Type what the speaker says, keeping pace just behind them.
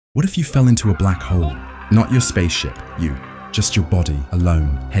What if you fell into a black hole? Not your spaceship, just your body,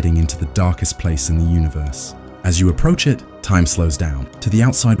 alone, heading into the darkest place in the universe. As you approach it, time slows down. To the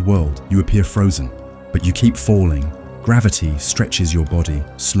outside world, you appear frozen, but you keep falling. Gravity stretches your body,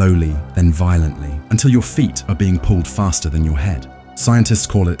 slowly, then violently, until your feet are being pulled faster than your head. Scientists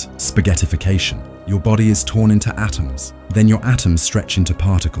call it spaghettification. Your body is torn into atoms, then your atoms stretch into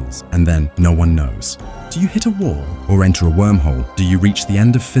particles, and then no one knows. Do you hit a wall or enter a wormhole? Do you reach the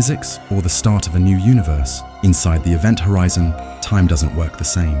end of physics or the start of a new universe? Inside the event horizon, time doesn't work the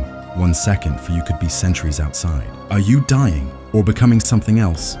same. 1 second for you could be centuries outside. Are you dying or becoming something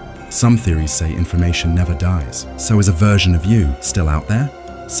else? Some theories say information never dies. So is a version of you still out there?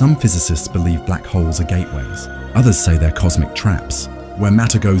 Some physicists believe black holes are gateways. Others say they're cosmic traps, where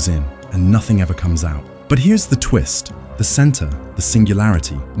matter goes in and nothing ever comes out. But here's the twist. The center, the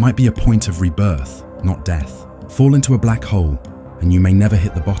singularity, might be a point of rebirth, not death. Fall into a black hole, and you may never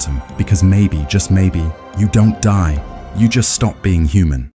hit the bottom, because maybe, just maybe, you don't die. You just stop being human.